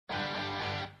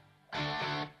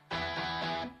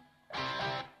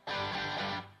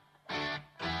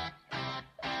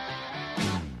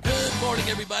morning,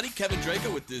 everybody. Kevin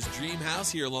Draco with this Dream House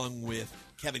here along with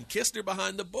Kevin Kistner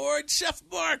behind the board. Chef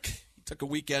Mark, he took a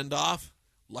weekend off.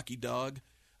 Lucky dog.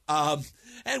 And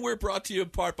we're brought to you in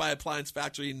part by Appliance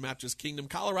Factory and Mattress Kingdom,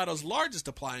 Colorado's largest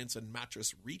appliance and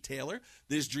mattress retailer.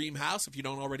 This Dream House, if you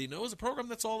don't already know, is a program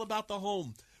that's all about the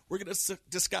home. We're going to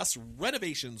discuss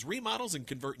renovations, remodels, and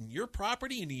converting your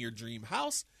property into your dream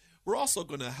house. We're also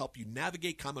going to help you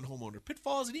navigate common homeowner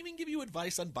pitfalls and even give you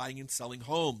advice on buying and selling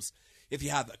homes. If you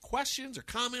have questions or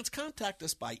comments, contact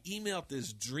us by email at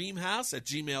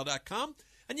thisdreamhouse@gmail.com.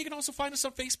 And you can also find us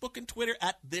on Facebook and Twitter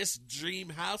at This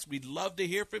Dream House. We'd love to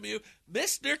hear from you.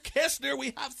 Mr. Kistner,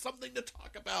 we have something to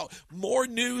talk about. More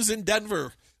news in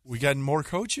Denver. We got more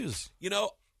coaches. You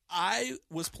know, I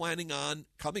was planning on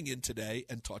coming in today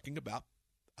and talking about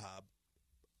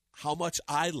how much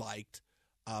I liked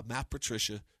Matt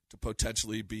Patricia to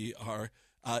potentially be our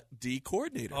D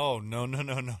coordinator. Oh, no.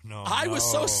 I was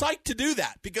so psyched to do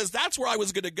that because that's where I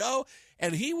was going to go,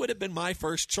 and he would have been my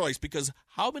first choice because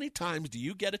how many times do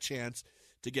you get a chance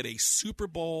to get a Super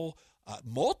Bowl,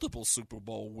 multiple Super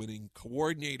Bowl winning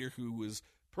coordinator who was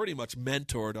pretty much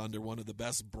mentored under one of the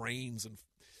best brains in,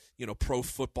 pro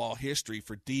football history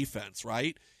for defense,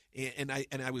 right? And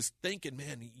I was thinking,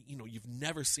 man, you've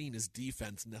never seen his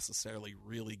defense necessarily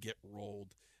really get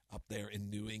rolled up there in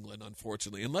New England,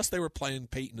 unfortunately, unless they were playing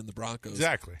Peyton and the Broncos.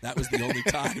 Exactly. That was the only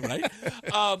time, right?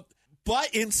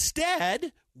 But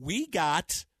instead, we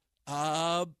got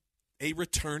a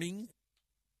returning.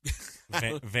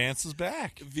 Vance is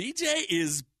back. VJ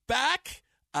is back,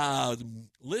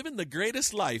 living the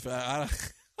greatest life.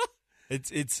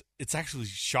 It's actually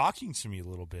shocking to me a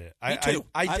little bit. Me too.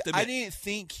 I didn't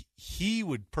think he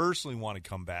would personally want to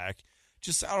come back,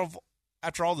 just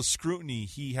after all the scrutiny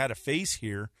he had to face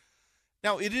here.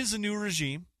 Now, it is a new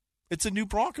regime. It's a new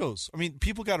Broncos. I mean,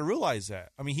 people got to realize that.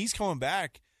 I mean, he's coming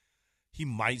back. He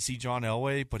might see John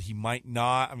Elway, but he might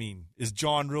not. I mean, is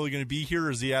John really going to be here, or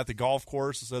is he at the golf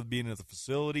course instead of being at the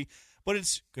facility? But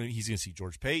he's going to see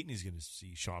George Payton. He's going to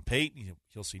see Sean Payton.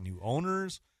 He'll see new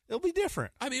owners. It'll be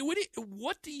different. I mean,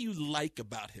 what do you like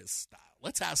about his style?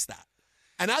 Let's ask that.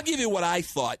 And I'll give you what I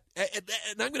thought. And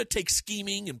I'm going to take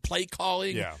scheming and play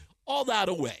calling, all that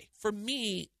away. For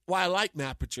me, while I like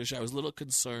Matt Patricia, I was a little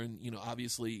concerned.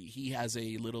 Obviously he has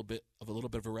a little bit of a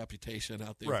reputation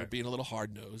out there for being a little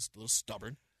hard-nosed, a little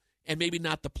stubborn, and maybe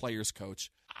not the player's coach.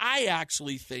 I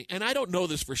actually think, and I don't know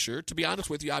this for sure, to be honest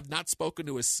with you, I've not spoken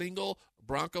to a single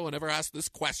Bronco and ever asked this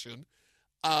question,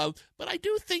 but I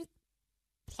do think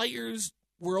players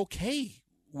were okay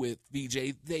with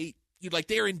VJ.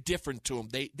 They're indifferent to him.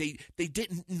 They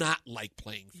didn't not like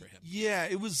playing for him. Yeah,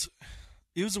 it was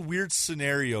a weird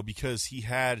scenario because he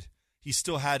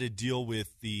still had to deal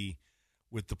with the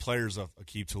players of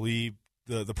Aqib Talib,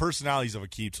 the personalities of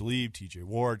Aqib Talib, TJ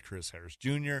Ward, Chris Harris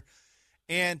Jr.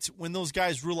 And when those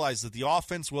guys realized that the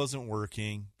offense wasn't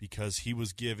working because he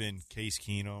was given Case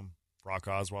Keenum, Brock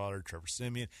Osweiler, Trevor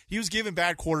Siemian, he was given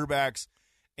bad quarterbacks,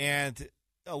 and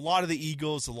a lot of the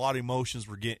egos, a lot of emotions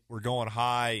were going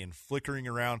high and flickering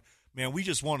around. Man, we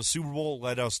just won a Super Bowl.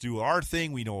 Let us do our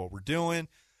thing. We know what we're doing.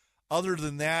 Other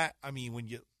than that, I mean, when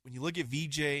you look at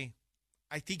VJ,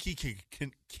 I think he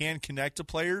can connect to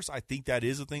players. I think that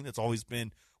is a thing that's always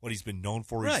been what he's been known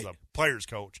for. He's a player's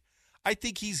coach. I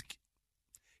think he's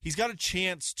got a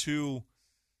chance to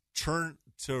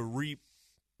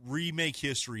remake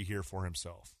history here for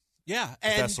himself. Yeah,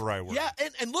 if that's the right word. Yeah,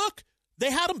 and look,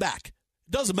 they had him back.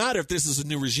 Doesn't matter if this is a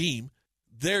new regime.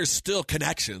 There's still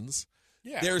connections.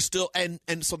 Yeah. There's still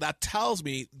and so that tells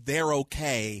me they're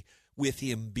okay with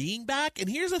him being back. And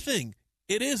here's the thing.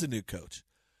 It is a new coach.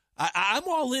 I'm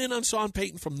all in on Sean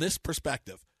Payton from this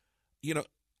perspective. I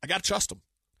got to trust him.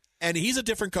 And he's a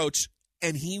different coach,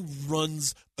 and he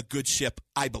runs a good ship,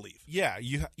 I believe. Yeah,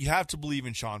 you have to believe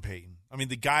in Sean Payton. I mean,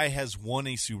 the guy has won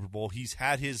a Super Bowl. He's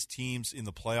had his teams in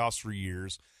the playoffs for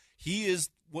years. He is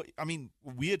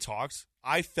we had talked.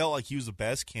 I felt like he was the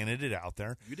best candidate out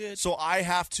there. You did. So I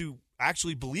have to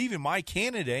actually believe in my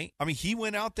candidate. I mean, he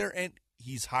went out there and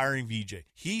he's hiring VJ.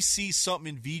 He sees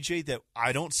something in VJ that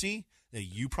I don't see, that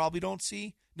you probably don't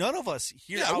see. None of us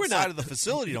here outside of the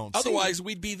facility don't see. Otherwise,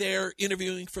 we'd be there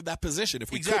interviewing for that position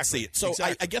if we could see it. So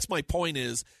I guess my point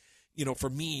is, for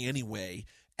me anyway,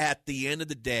 at the end of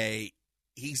the day,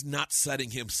 he's not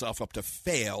setting himself up to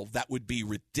fail. That would be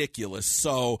ridiculous.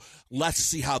 So let's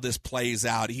see how this plays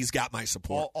out. He's got my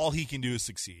support. All he can do is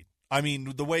succeed. I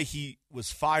mean, the way he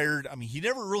was fired, I mean, he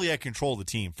never really had control of the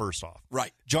team, first off.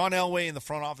 Right. John Elway in the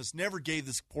front office never gave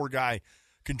this poor guy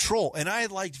control. And I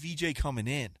had liked VJ coming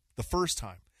in the first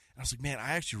time. And I was like, man,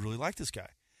 I actually really like this guy.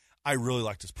 I really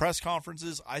liked his press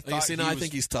conferences. I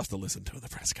think he's tough to listen to in the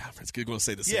press conference. You're going to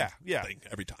say the same thing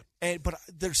every time. But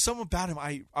there's something about him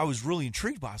I was really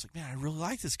intrigued by. I was like, man, I really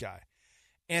like this guy.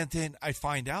 And then I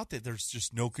find out that there's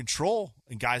just no control,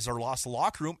 and guys are lost the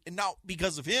locker room, and not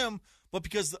because of him, but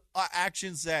because the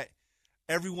actions that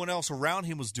everyone else around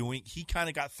him was doing, he kind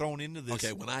of got thrown into this.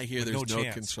 Okay, when I hear there's no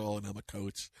control and I'm a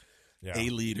coach, a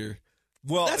leader,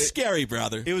 well, that's scary,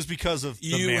 brother. It was because of the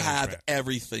you management. have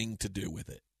everything to do with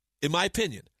it, in my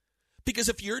opinion. Because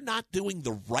if you're not doing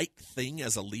the right thing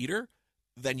as a leader,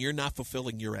 then you're not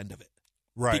fulfilling your end of it.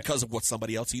 Right. Because of what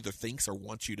somebody else either thinks or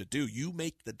wants you to do. You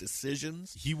make the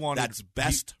decisions that's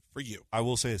best for you. I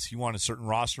will say this. He wanted certain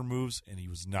roster moves, and he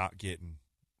was not getting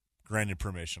granted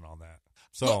permission on that.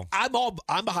 So look,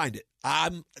 I'm behind it.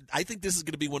 I think this is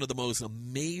going to be one of the most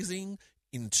amazing,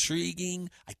 intriguing,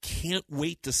 I can't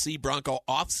wait to see Bronco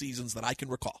off seasons that I can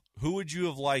recall. Who would you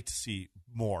have liked to see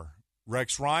more,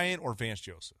 Rex Ryan or Vance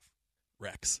Joseph?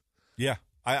 Rex. Yeah.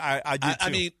 I did too. I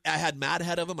mean, I had Matt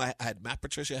ahead of him. I had Matt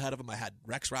Patricia ahead of him. I had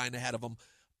Rex Ryan ahead of him.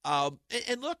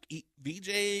 And look,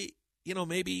 VJ,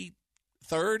 maybe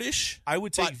third-ish. I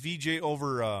would take VJ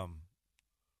over.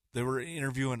 They were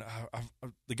interviewing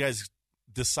the guy's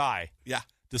Desai. Yeah,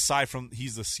 Desai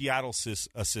he's the Seattle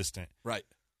assistant. Right.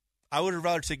 I would have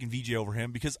rather taken VJ over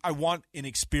him because I want an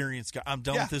experienced guy. I'm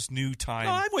done with this new time.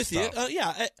 No, I'm with stuff. you.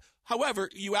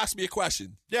 However, you asked me a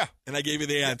question. Yeah, and I gave you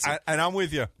the answer. And I'm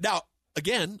with you. Now,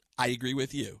 again, I agree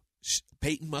with you.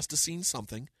 Peyton must have seen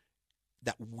something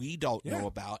that we don't know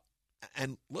about.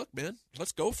 And look, man,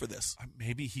 let's go for this.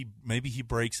 Maybe he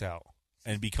breaks out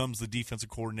and becomes the defensive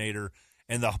coordinator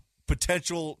and the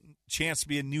potential chance to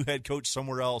be a new head coach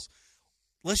somewhere else.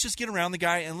 Let's just get around the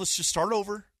guy and let's just start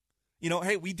over.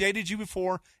 Hey, we dated you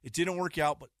before. It didn't work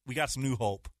out, but we got some new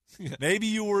hope. Maybe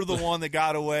you were the one that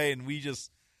got away and we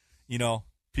just,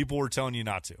 people were telling you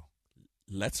not to.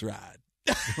 Let's ride.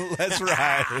 Let's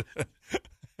ride.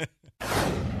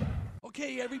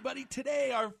 Okay, everybody.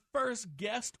 Today, our first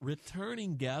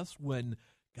returning guest, when,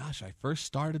 I first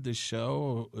started this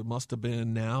show, it must have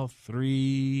been now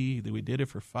 3, we did it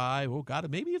for 5. Oh, God,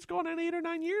 maybe it's going on 8 or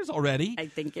 9 years already. I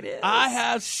think it is. I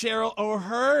have Cheryl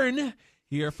O'Hearn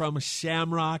here from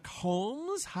Shamrock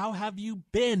Homes. How have you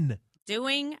been?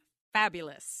 Doing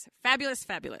fabulous.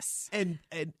 Fabulous. And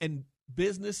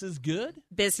business is good?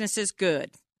 Business is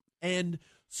good. And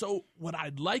so what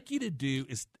I'd like you to do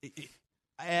is,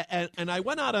 and I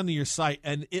went out onto your site,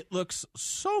 and it looks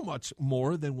so much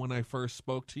more than when I first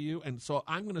spoke to you. And so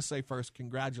I'm going to say first,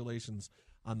 congratulations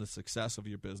on the success of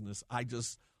your business. I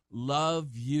just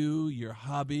love you, your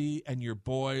hubby, and your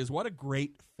boys. What a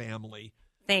great family.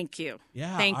 Thank you.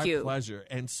 Yeah, Thank you. Pleasure.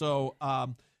 And so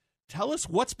tell us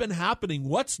what's been happening.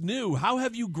 What's new? How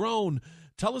have you grown?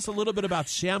 Tell us a little bit about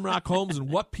Shamrock Homes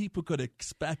and what people could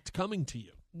expect coming to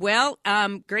you. Well,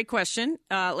 great question.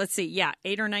 Let's see. Yeah,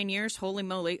 8 or 9 years. Holy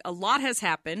moly. A lot has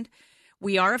happened.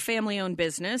 We are a family-owned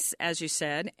business, as you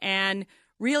said. And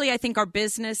really, I think our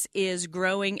business is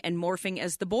growing and morphing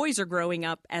as the boys are growing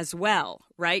up as well,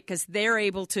 right? Because they're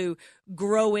able to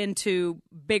grow into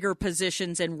bigger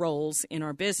positions and roles in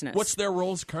our business. What's their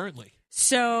roles currently?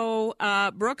 So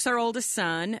Brooks, our oldest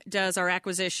son, does our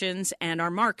acquisitions and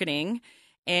our marketing.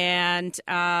 And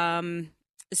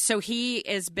so he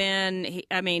has been,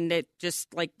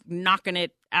 just like knocking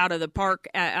it out of the park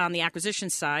on the acquisition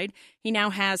side. He now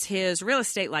has his real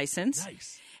estate license.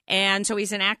 Nice. And so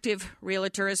he's an active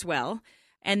realtor as well.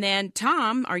 And then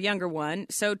Tom, our younger one,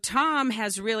 so Tom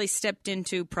has really stepped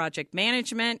into project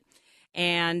management,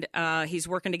 and he's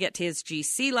working to get to his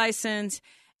GC license,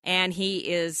 and he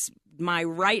is my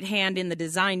right hand in the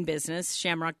design business.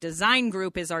 Shamrock Design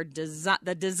Group is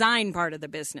the design part of the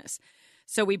business.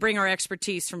 So we bring our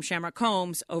expertise from Shamrock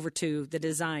Homes over to the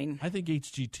design. I think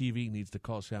HGTV needs to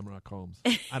call Shamrock Homes.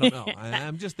 I don't know.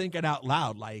 I'm just thinking out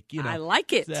loud, I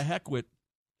like it. The heck with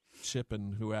Ship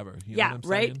and whoever. You yeah, know what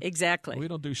I'm right? saying? Exactly. We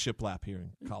don't do shiplap here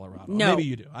in Colorado. No. Maybe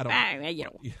you do. I don't know.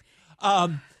 You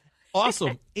know.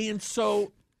 Awesome. And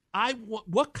so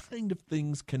what kind of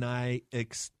things can I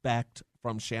expect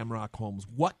from Shamrock Homes?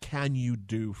 What can you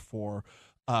do for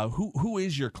who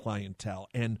is your clientele,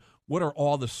 and what are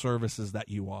all the services that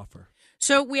you offer?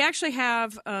 So we actually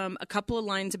have a couple of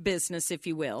lines of business, if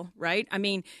you will, right? I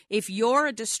mean, if you're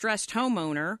a distressed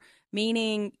homeowner,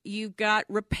 meaning you've got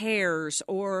repairs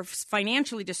or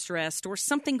financially distressed or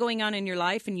something going on in your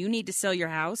life and you need to sell your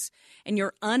house and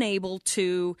you're unable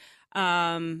to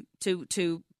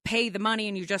pay the money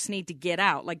and you just need to get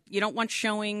out, like you don't want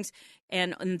showings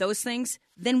and those things,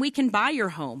 then we can buy your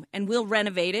home and we'll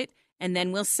renovate it and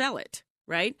then we'll sell it,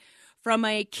 right? From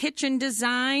a kitchen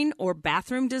design or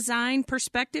bathroom design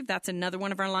perspective, that's another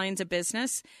one of our lines of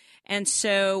business. And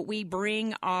so we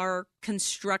bring our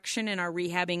construction and our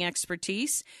rehabbing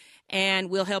expertise, and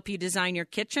we'll help you design your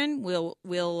kitchen. We'll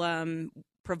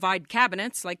provide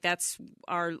cabinets, like that's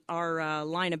our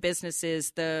line of business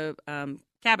is the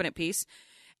cabinet piece,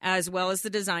 as well as the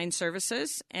design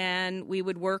services. And we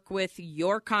would work with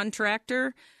your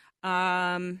contractor,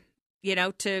 to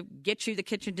get you the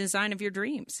kitchen design of your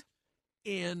dreams.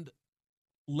 And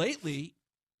lately,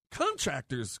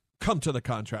 contractors come to the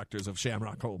contractors of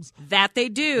Shamrock Homes. That they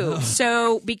do.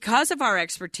 So because of our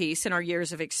expertise and our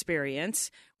years of experience,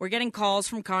 we're getting calls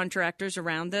from contractors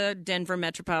around the Denver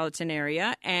metropolitan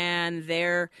area, and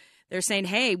they're saying,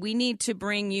 hey, we need to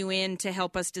bring you in to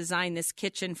help us design this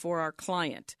kitchen for our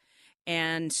client.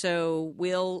 And so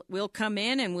we'll come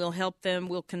in and we'll help them.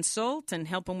 We'll consult and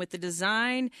help them with the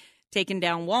design, taking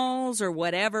down walls or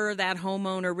whatever that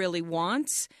homeowner really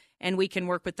wants. And we can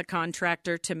work with the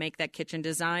contractor to make that kitchen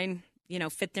design,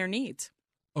 fit their needs.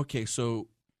 Okay, so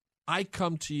I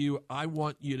come to you. I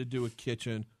want you to do a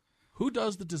kitchen. Who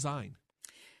does the design?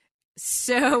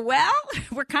 So,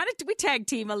 we tag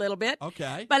team a little bit.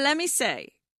 Okay. But let me say,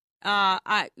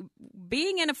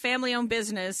 being in a family-owned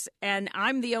business and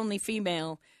I'm the only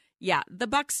female, the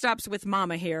buck stops with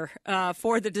Mama here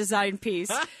for the design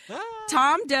piece.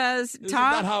 Tom does. Isn't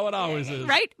that how it always is?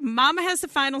 Right? Mama has the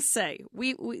final say.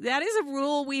 We that is a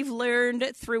rule we've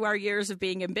learned through our years of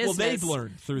being in business. Well, they've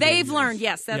learned through They've learned,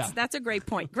 yes. That's a great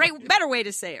point. Better way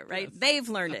to say it, right? Yes. They've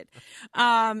learned it.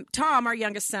 Tom, our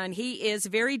youngest son, he is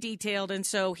very detailed, and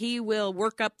so he will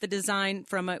work up the design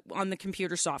on the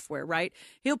computer software, right?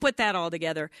 He'll put that all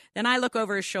together. Then I look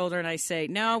over his shoulder and I say,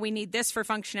 no, we need this for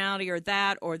functionality or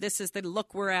that, or this is the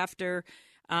look we're after.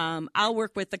 I'll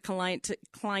work with the client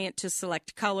to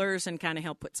select colors and kind of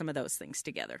help put some of those things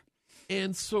together.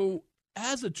 And so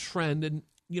as a trend, and,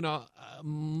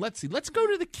 let's see, let's go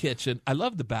to the kitchen. I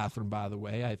love the bathroom, by the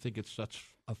way. I think it's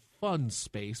such a fun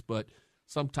space, but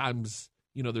sometimes,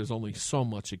 there's only so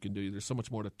much it can do. There's so much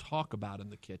more to talk about in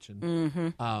the kitchen.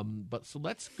 Mm-hmm. But so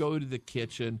let's go to the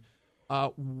kitchen.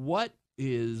 What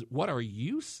are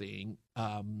you seeing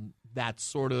that's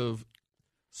sort of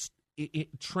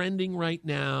trending right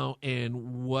now,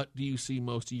 and what do you see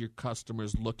most of your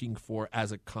customers looking for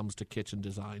as it comes to kitchen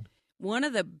design? One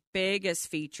of the biggest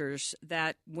features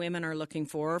that women are looking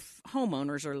for,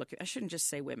 homeowners are looking, I shouldn't just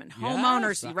say women,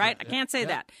 homeowners, right? I can't say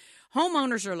that.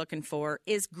 Homeowners are looking for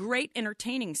is great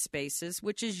entertaining spaces,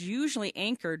 which is usually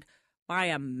anchored by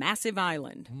a massive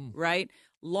island, right?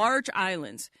 Large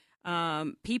islands.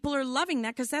 People are loving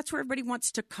that because that's where everybody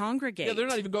wants to congregate. Yeah, they're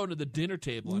not even going to the dinner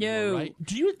table anymore, right?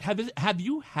 Do you have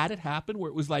you had it happen where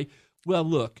it was like, well,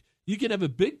 look, you can have a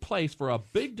big place for a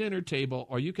big dinner table,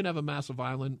 or you can have a massive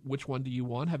island. Which one do you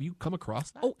want? Have you come across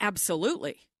that? Oh,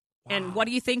 absolutely. Wow. And what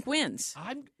do you think wins?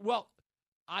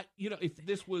 If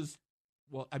this was,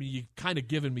 you've kind of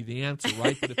given me the answer,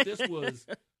 right? But if this was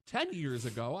 10 years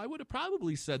ago, I would have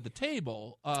probably said the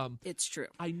table. It's true.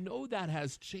 I know that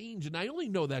has changed, and I only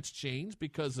know that's changed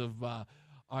because of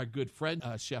our good friend,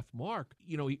 Chef Mark.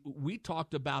 We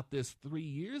talked about this 3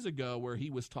 years ago where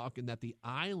he was talking that the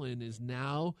island is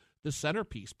now the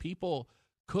centerpiece. People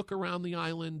cook around the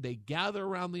island, they gather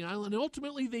around the island, and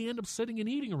ultimately they end up sitting and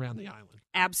eating around the island.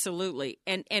 Absolutely.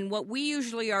 And what we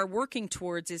usually are working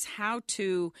towards is how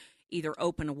to either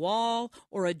open a wall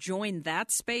or adjoin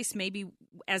that space, maybe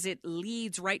as it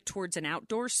leads right towards an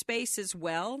outdoor space as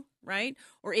well, right?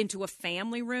 Or into a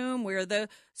family room where the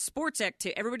sports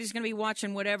activity, everybody's going to be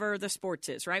watching whatever the sports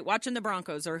is, right? Watching the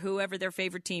Broncos or whoever their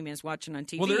favorite team is watching on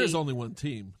TV. Well, there is only one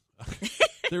team.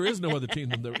 There is no other team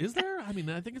than there. Is there? I mean,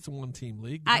 I think it's a one-team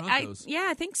league. The Broncos.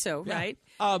 I think so, yeah. right?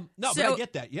 But I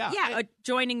get that, yeah. Yeah,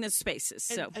 adjoining the spaces.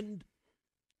 And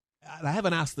I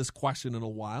haven't asked this question in a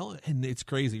while, and it's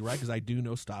crazy, right? Because I do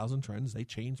know styles and trends. They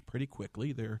change pretty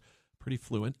quickly. They're pretty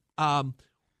fluent.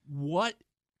 What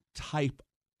type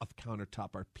of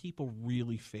countertop are people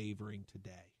really favoring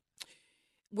today?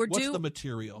 What's the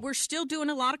material? We're still doing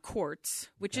a lot of quartz,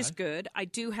 which is good. I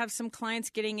do have some clients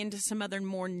getting into some other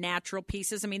more natural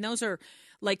pieces. I mean, those are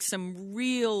like some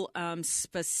real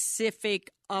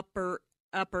specific upper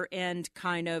end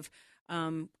kind of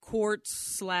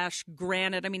quartz /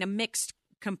 granite. I mean, a mixed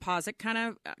composite kind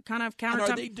of countertop. And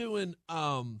are they doing?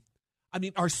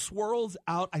 Are swirls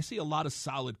out? I see a lot of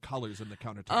solid colors in the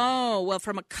countertop. Oh, well,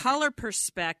 from a color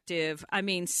perspective, I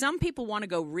mean, some people want to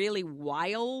go really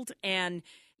wild, and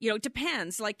it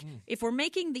depends. Like if we're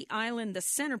making the island the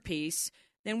centerpiece,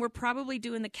 then we're probably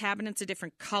doing the cabinets a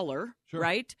different color,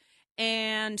 right?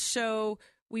 And so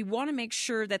we want to make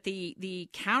sure that the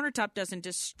countertop doesn't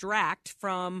distract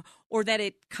from, or that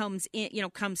it comes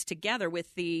together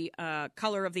with the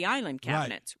color of the island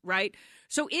cabinets, right?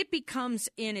 So it becomes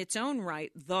in its own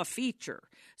right the feature.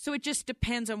 So it just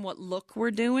depends on what look we're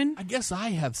doing. I guess I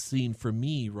have seen, for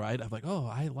me, right, I'm like, oh,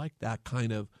 I like that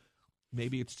kind of,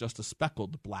 maybe it's just a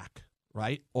speckled black,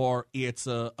 right? Or it's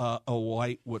a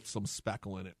white with some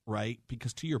speckle in it, right?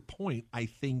 Because to your point, I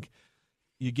think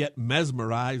you get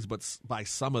mesmerized by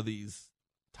some of these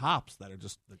tops that are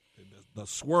just the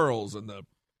swirls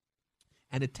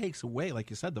and it takes away, like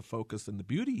you said, the focus and the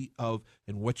beauty of,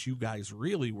 and what you guys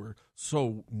really were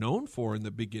so known for in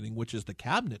the beginning, which is the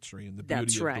cabinetry and the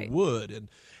beauty of the wood.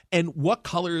 And what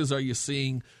colors are you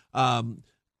seeing? I'm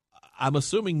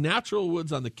assuming natural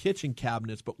woods on the kitchen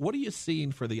cabinets, but what are you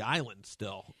seeing for the island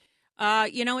still?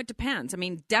 It depends. I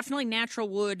mean, definitely natural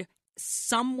wood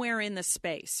somewhere in the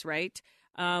space, right?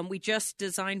 We just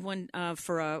designed one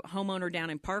for a homeowner down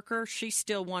in Parker. She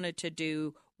still wanted to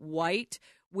do white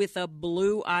with a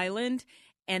blue island,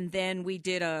 and then we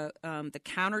did the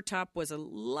countertop was a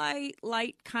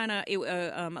light kind of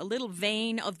a little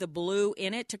vein of the blue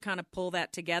in it to kind of pull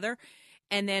that together,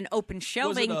 and then open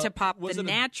shelving to pop the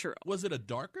natural. Was it a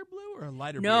darker blue or a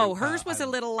lighter blue? No, hers was a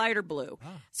little lighter blue.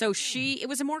 So it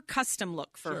was a more custom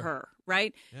look for her,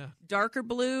 right? Yeah. Darker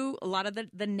blue, a lot of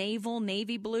the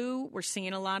navy blue, we're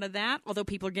seeing a lot of that, although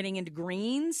people are getting into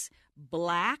greens,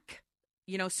 black,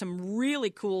 some really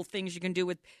cool things you can do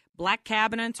with black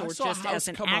cabinets or just as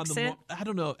an accent. I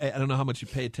don't know how much you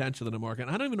pay attention to the market.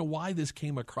 I don't even know why this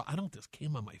came across. I don't know if this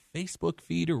came on my Facebook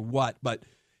feed or what, but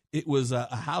it was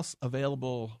a house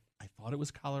available. I thought it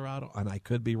was Colorado, and I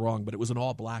could be wrong, but it was an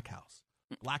all-black house.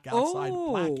 Black outside,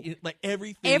 black, like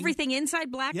everything. Everything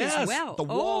inside black as well. The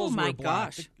walls were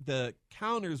black. Gosh. The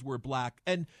counters were black.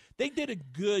 And they did a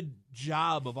good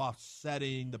job of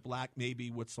offsetting the black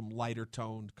maybe with some lighter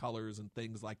toned colors and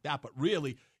things like that. But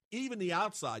really, even the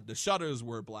outside, the shutters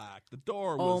were black. The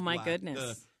door was black. My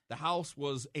goodness. The house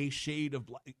was a shade of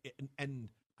black. And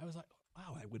I was like,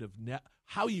 wow, I would have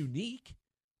how unique.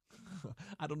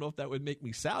 I don't know if that would make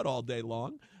me sad all day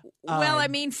long. Well, I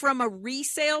mean, from a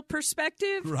resale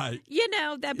perspective, right?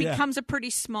 That becomes a pretty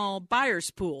small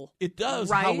buyer's pool. It does.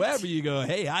 Right? However, you go,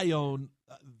 hey, I own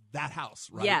that house,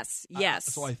 right? Yes.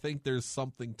 So I think there's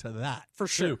something to that. For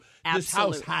sure. This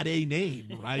house had a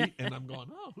name, right? And I'm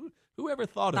going, oh, whoever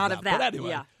thought of that? But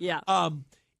anyway. Yeah.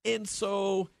 And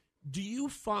so do you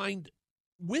find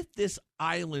with this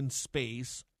island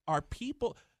space,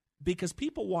 because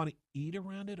people want to eat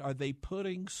around it, are they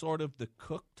putting sort of the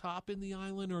cooktop in the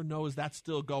island, or no, is that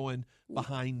still going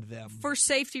behind them? For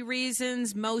safety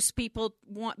reasons, most people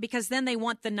want, because then they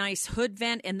want the nice hood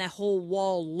vent and the whole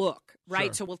wall look, right?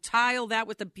 Sure. So we'll tile that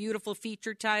with a beautiful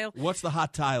feature tile. What's the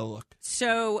hot tile look?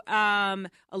 So a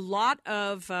lot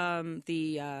of what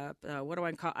do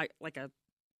I call like a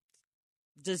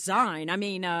design? I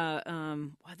mean,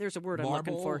 there's a word I'm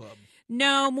looking for.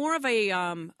 No, more of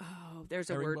a there's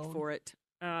a word for it.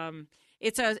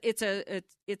 It's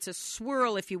a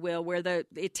swirl, if you will, where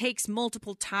it takes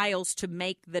multiple tiles to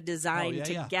make the design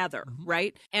together,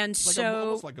 right? And it's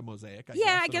almost like a mosaic.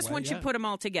 I guess once you put them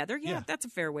all together, that's a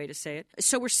fair way to say it.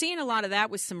 So we're seeing a lot of that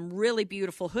with some really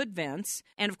beautiful hood vents,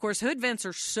 and of course, hood vents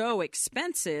are so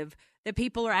expensive that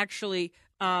people are actually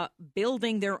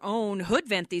building their own hood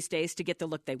vent these days to get the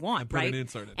look they want, and put right? An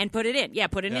insert in. And put it in. Yeah,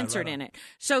 put an insert in it.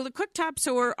 So the cooktops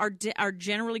are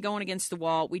generally going against the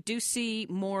wall. We do see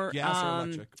more gas or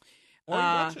electric. Or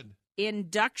induction.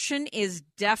 Induction is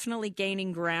definitely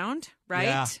gaining ground,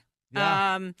 right?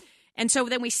 Yeah. And so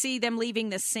then we see them leaving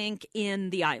the sink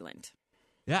in the island.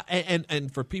 Yeah,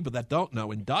 and for people that don't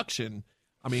know, induction,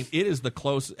 I mean, it is the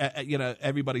close.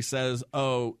 Everybody says,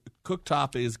 "Oh,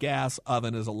 cooktop is gas,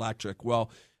 oven is electric."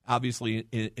 Well, obviously,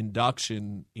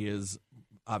 induction is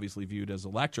obviously viewed as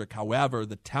electric. However,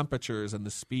 the temperatures and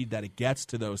the speed that it gets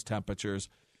to those temperatures,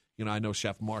 I know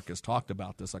Chef Mark has talked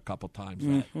about this a couple times.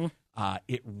 Mm-hmm. That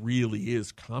it really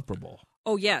is comparable.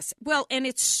 Oh yes, well, and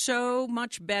it's so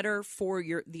much better for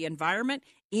the environment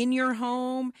in your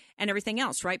home and everything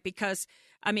else, right? Because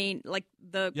I mean, like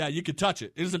you could touch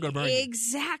it. It isn't going to burn you.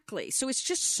 Exactly. So it's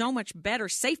just so much better,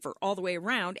 safer all the way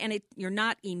around, and you're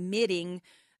not emitting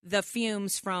the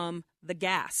fumes from the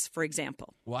gas, for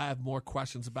example. Well, I have more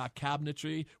questions about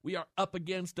cabinetry. We are up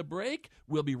against a break.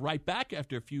 We'll be right back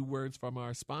after a few words from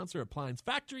our sponsor, Appliance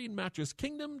Factory and Mattress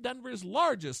Kingdom, Denver's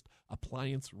largest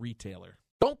appliance retailer.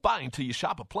 Don't buy until you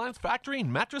shop Appliance Factory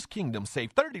and Mattress Kingdom.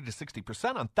 Save 30 to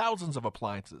 60% on thousands of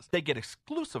appliances. They get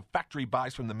exclusive factory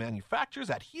buys from the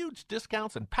manufacturers at huge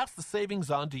discounts and pass the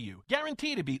savings on to you.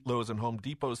 Guarantee to beat Lowe's and Home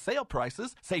Depot's sale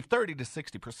prices. Save 30 to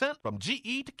 60% from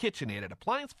GE to KitchenAid at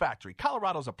Appliance Factory,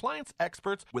 Colorado's appliance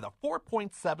experts with a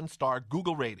 4.7-star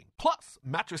Google rating. Plus,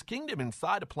 Mattress Kingdom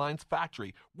inside Appliance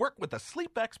Factory. Work with a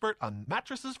sleep expert on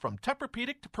mattresses from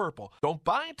Tempur-Pedic to Purple. Don't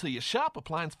buy until you shop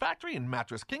Appliance Factory and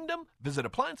Mattress Kingdom. Visit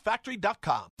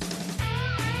ApplianceFactory.com.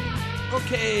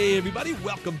 Okay, everybody,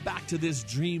 welcome back to this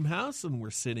Dream House, and we're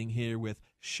sitting here with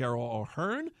Cheryl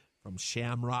O'Hearn from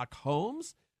Shamrock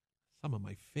Homes. Some of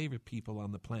my favorite people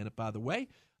on the planet, by the way.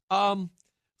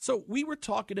 So we were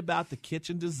talking about the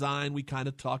kitchen design. We kind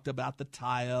of talked about the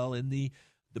tile and the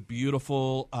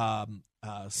beautiful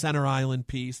center island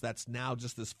piece that's now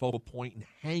just this focal point and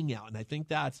hangout, and I think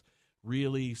that's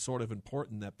really sort of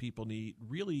important that people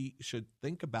really should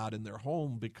think about in their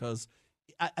home, because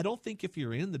I don't think if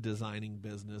you're in the designing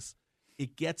business,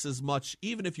 it gets as much,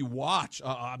 even if you watch,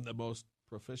 I'm the most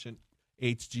proficient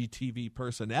HGTV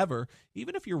person ever,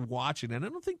 even if you're watching it, I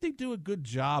don't think they do a good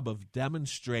job of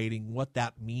demonstrating what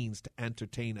that means to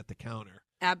entertain at the counter.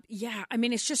 Yeah, I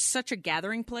mean, it's just such a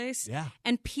gathering place. Yeah.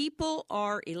 And people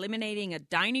are eliminating a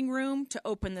dining room to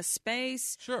open the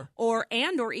space. Sure. Or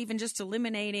even just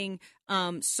eliminating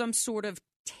some sort of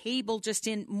table just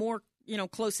in more,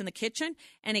 close in the kitchen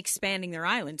and expanding their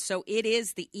island. So it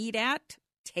is the eat at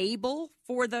table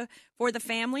for the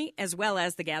family as well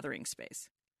as the gathering space.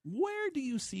 Where do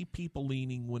you see people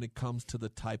leaning when it comes to the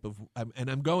type of, and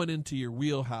I'm going into your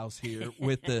wheelhouse here,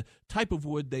 with the type of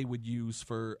wood they would use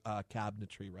for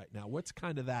cabinetry right now? What's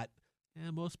kind of that,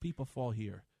 most people fall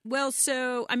here? Well,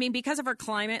 so, I mean, because of our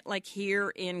climate, like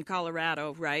here in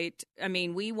Colorado, right? I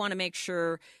mean, we want to make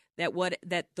sure that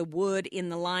the wood in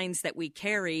the lines that we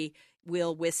carry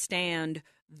will withstand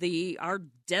our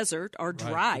desert, our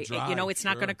dry. It's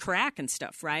not going to crack and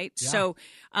stuff, right? Yeah. So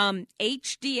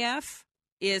HDF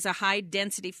is a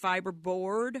high-density fiber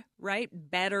board, right?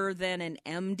 Better than an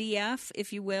MDF,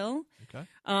 if you will. Okay.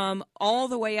 All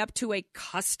the way up to a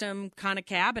custom kind of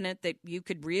cabinet that you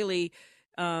could really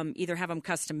either have them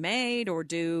custom-made or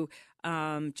do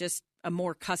just a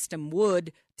more custom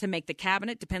wood to make the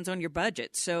cabinet. Depends on your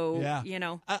budget. So,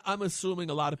 yeah. I'm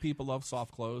assuming a lot of people love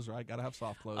soft clothes, right? Got to have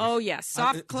soft clothes. Oh, yeah,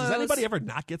 soft clothes. Does anybody ever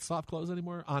not get soft clothes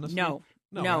anymore, honestly? No.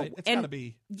 Right? It's got to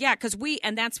be. Yeah, because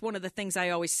and that's one of the things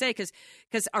I always say, because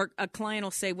a client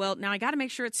will say, well, now I got to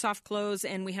make sure it's soft clothes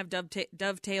and we have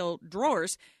dovetail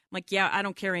drawers. I'm like, yeah, I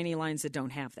don't carry any lines that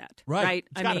don't have that. Right?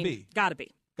 It's got to be. Got to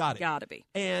be. Got it. Got to be.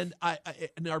 And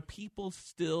and are people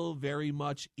still very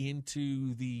much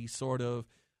into the sort of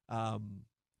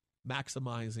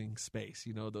maximizing space?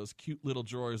 Those cute little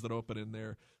drawers that open in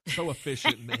there, so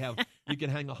efficient, and you can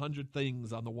hang 100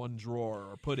 things on the one drawer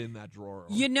or put in that drawer.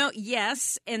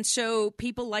 Yes, and so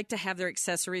people like to have their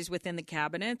accessories within the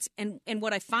cabinets, and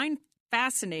what I find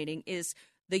fascinating is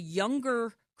the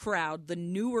younger crowd, the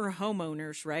newer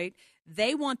homeowners, right?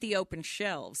 They want the open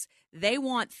shelves. They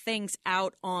want things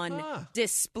out on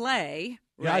display,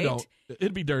 right? Yeah, I don't.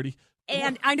 It'd be dirty.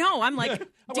 And I know, I'm like, I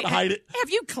want to hide it. Have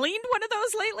you cleaned one of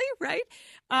those lately,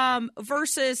 right?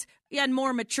 Versus a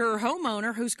more mature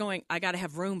homeowner who's going, I got to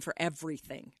have room for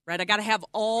everything, right? I got to have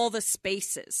all the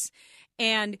spaces.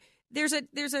 And there's a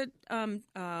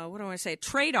a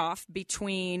trade-off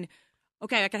between,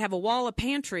 okay, I could have a wall of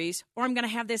pantries, or I'm going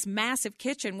to have this massive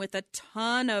kitchen with a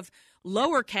ton of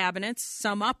lower cabinets,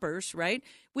 some uppers, right?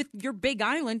 With your big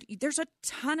island, there's a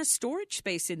ton of storage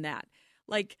space in that.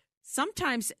 Like,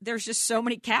 sometimes there's just so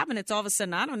many cabinets, all of a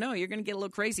sudden, I don't know, you're going to get a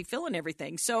little crazy filling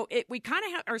everything. So we kind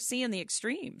of are seeing the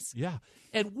extremes. Yeah.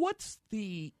 And what's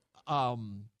the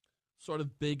sort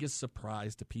of biggest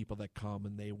surprise to people that come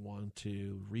and they want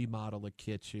to remodel a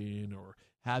kitchen or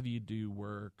have you do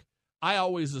work? I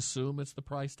always assume it's the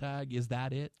price tag. Is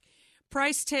that it?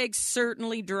 Price tag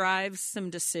certainly drives some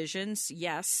decisions,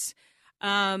 yes.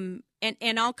 And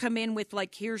I'll come in with,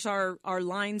 like, here's our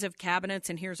lines of cabinets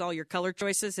and here's all your color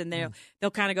choices. And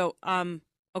they'll kind of go,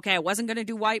 okay, I wasn't going to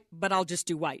do white, but I'll just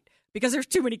do white because there's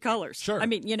too many colors. Sure. I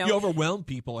mean, you overwhelm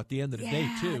people at the end of the day,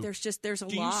 too. There's a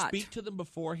lot. Do you speak to them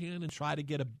beforehand and try to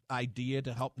get an idea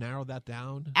to help narrow that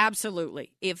down?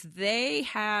 Absolutely. If they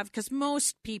have, because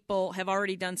most people have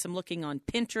already done some looking on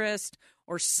Pinterest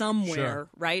or somewhere, sure,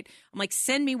 right? I'm like,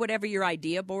 send me whatever your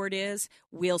idea board is.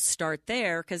 We'll start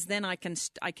there, because then I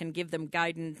can give them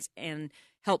guidance and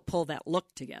help pull that look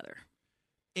together.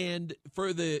 And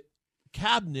for the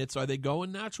cabinets, are they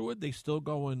going natural wood? They still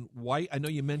going white? I know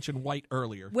you mentioned white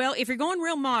earlier. Well, if you're going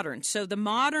real modern, so the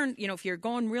modern, if you're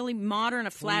going really modern,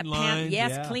 a flat panel,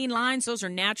 yes, clean lines, those are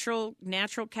natural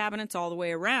cabinets all the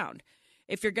way around.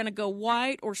 If you're going to go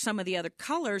white or some of the other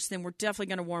colors, then we're definitely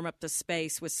going to warm up the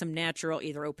space with some natural,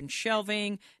 either open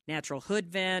shelving, natural hood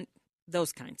vent,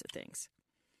 those kinds of things.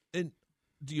 And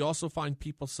do you also find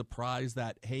people surprised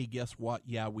that, hey, guess what?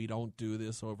 Yeah, we don't do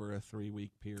this over a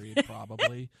 3-week period,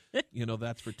 probably.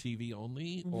 That's for TV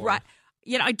only? Or? Right.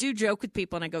 I do joke with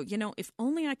people, and I go, if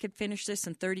only I could finish this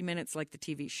in 30 minutes like the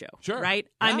TV show. Sure. Right?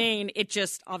 Yeah. I mean, it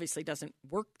just obviously doesn't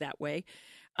work that way.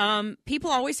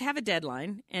 People always have a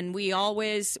deadline, and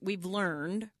we've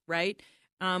learned, right?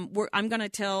 I'm going to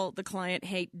tell the client,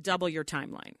 hey, double your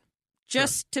timeline.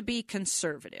 Just to be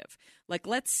conservative. Like,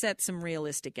 let's set some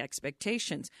realistic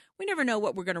expectations. We never know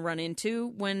what we're going to run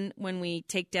into when we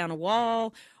take down a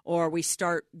wall or we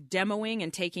start demoing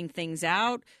and taking things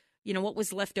out. What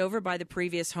was left over by the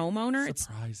previous homeowner?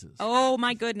 Surprises. Oh,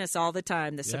 my goodness, all the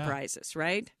time, the surprises,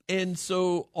 right? And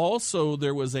so also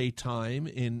there was a time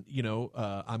in,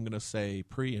 I'm going to say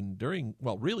pre and during,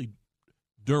 well, really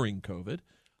during COVID,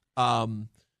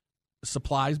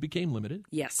 supplies became limited.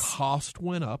 Yes. Cost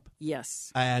went up.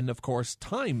 Yes. And, of course,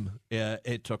 time,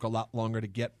 it took a lot longer to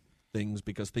get things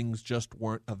because things just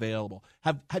weren't available.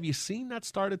 Have you seen that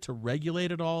started to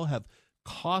regulate at all? Have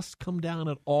costs come down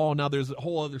at all? Now, there's a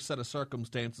whole other set of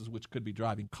circumstances which could be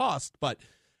driving cost, but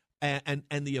and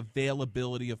the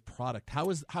availability of product. How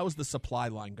is the supply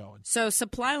line going? So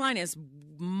supply line is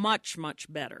much, much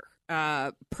better.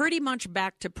 Pretty much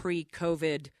back to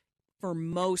pre-COVID for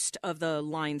most of the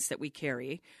lines that we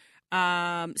carry.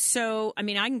 I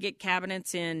can get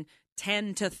cabinets in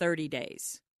 10 to 30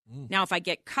 days. Now, if I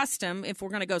get custom, if we're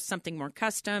going to go something more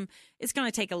custom, it's going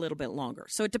to take a little bit longer.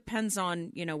 So it depends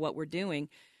on, what we're doing.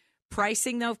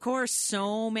 Pricing, though, of course,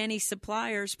 so many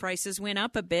suppliers, prices went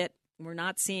up a bit. We're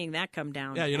not seeing that come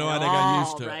down. Yeah, they got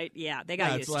used to right? it. Yeah, they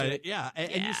got used to it. Yeah,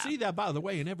 and you see that, by the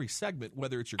way, in every segment,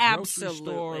 whether it's your grocery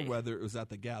store, whether it was at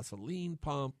the gasoline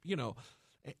pump,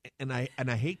 and I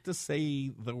hate to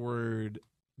say the word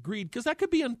greed because that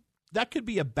could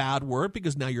be a bad word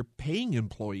because now you're paying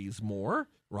employees more.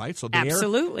 Right, so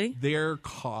their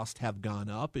costs have gone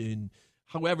up. And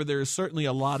however, there is certainly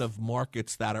a lot of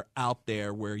markets that are out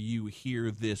there where you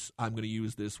hear this. I'm going to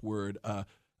use this word,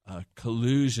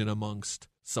 collusion amongst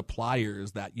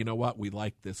suppliers. That we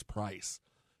like this price,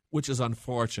 which is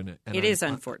unfortunate. And it is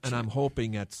unfortunate, and I'm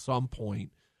hoping at some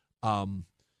point.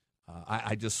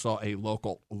 I just saw a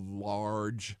local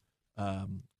large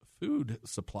food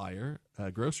supplier,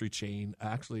 grocery chain,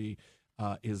 actually.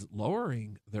 Is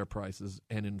lowering their prices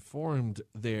and informed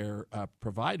their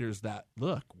providers that,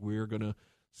 look, we're going to,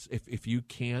 if you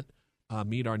can't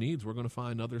meet our needs, we're going to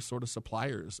find other sort of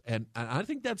suppliers. And I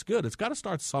think that's good. It's got to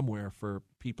start somewhere for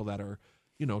people that are,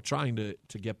 trying to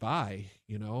get by,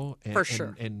 And, for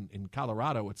sure. And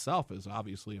Colorado itself is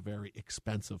obviously a very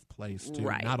expensive place to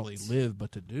not only live,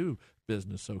 but to do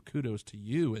business. So kudos to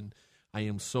you. And I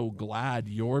am so glad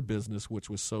your business, which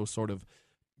was so sort of,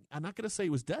 I'm not going to say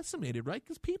it was decimated, right?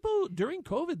 Because people during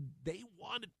COVID, they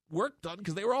wanted work done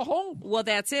because they were all home. Well,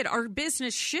 that's it. Our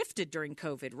business shifted during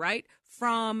COVID, right?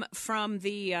 From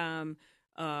the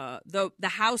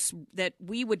house that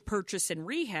we would purchase and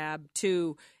rehab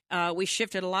to we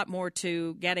shifted a lot more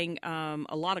to getting a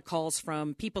lot of calls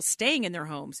from people staying in their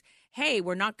homes. Hey,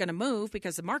 we're not going to move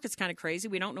because the market's kind of crazy.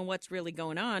 We don't know what's really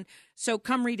going on. So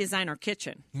come redesign our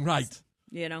kitchen. Right.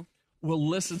 Well,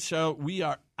 listen, Cheryl, we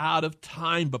are out of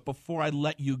time, but before I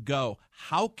let you go,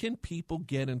 how can people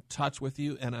get in touch with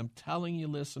you? And I'm telling you,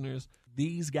 listeners,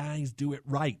 these guys do it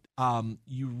right.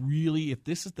 You really, if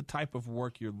this is the type of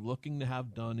work you're looking to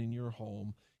have done in your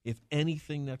home, if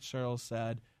anything that Cheryl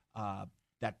said that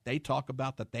they talk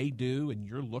about, that they do, and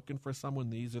you're looking for someone,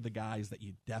 these are the guys that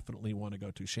you definitely want to go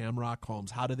to. Shamrock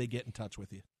Homes, how do they get in touch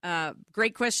with you?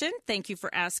 Great question. Thank you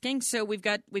for asking. So we've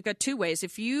got two ways.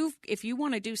 If you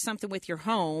want to do something with your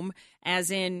home,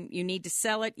 as in you need to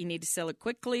sell it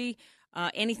quickly,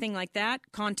 anything like that,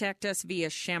 contact us via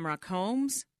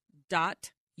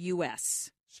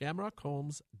shamrockhomes.us.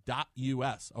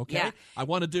 Shamrockhomes.us. Okay. Yeah. I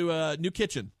want to do a new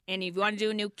kitchen. And if you want to do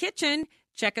a new kitchen,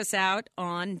 check us out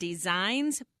on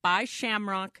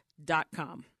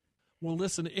designsbyshamrock.com. Well,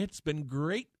 listen, it's been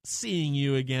great seeing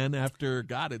you again after,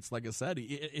 God, it's like I said,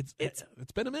 it's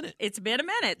been a minute. It's been a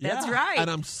minute. That's Yeah. right. And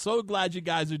I'm so glad you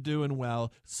guys are doing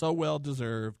well. So well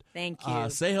deserved. Thank you.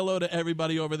 Say hello to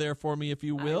everybody over there for me if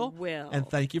you will. I will. And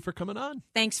thank you for coming on.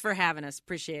 Thanks for having us.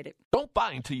 Appreciate it. Don't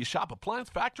buy until you shop Appliance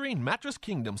Factory and Mattress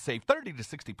Kingdom. Save 30 to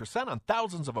 60% on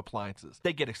thousands of appliances.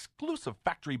 They get exclusive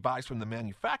factory buys from the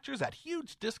manufacturers at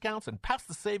huge discounts and pass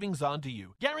the savings on to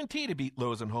you. Guarantee to beat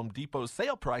Lowe's and Home Depot's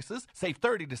sale prices. Save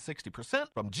 30 to 60%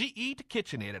 from GE to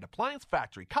KitchenAid at Appliance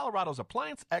Factory, Colorado's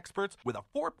appliance experts with a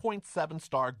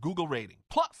 4.7-star Google rating.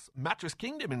 Plus, Mattress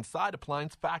Kingdom inside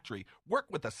Appliance Factory. Work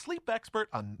with a sleep expert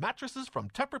on mattresses from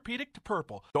Tempur-Pedic to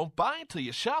Purple. Don't buy until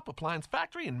you shop Appliance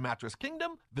Factory and Mattress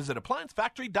Kingdom. Visit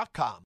ApplianceFactory.com.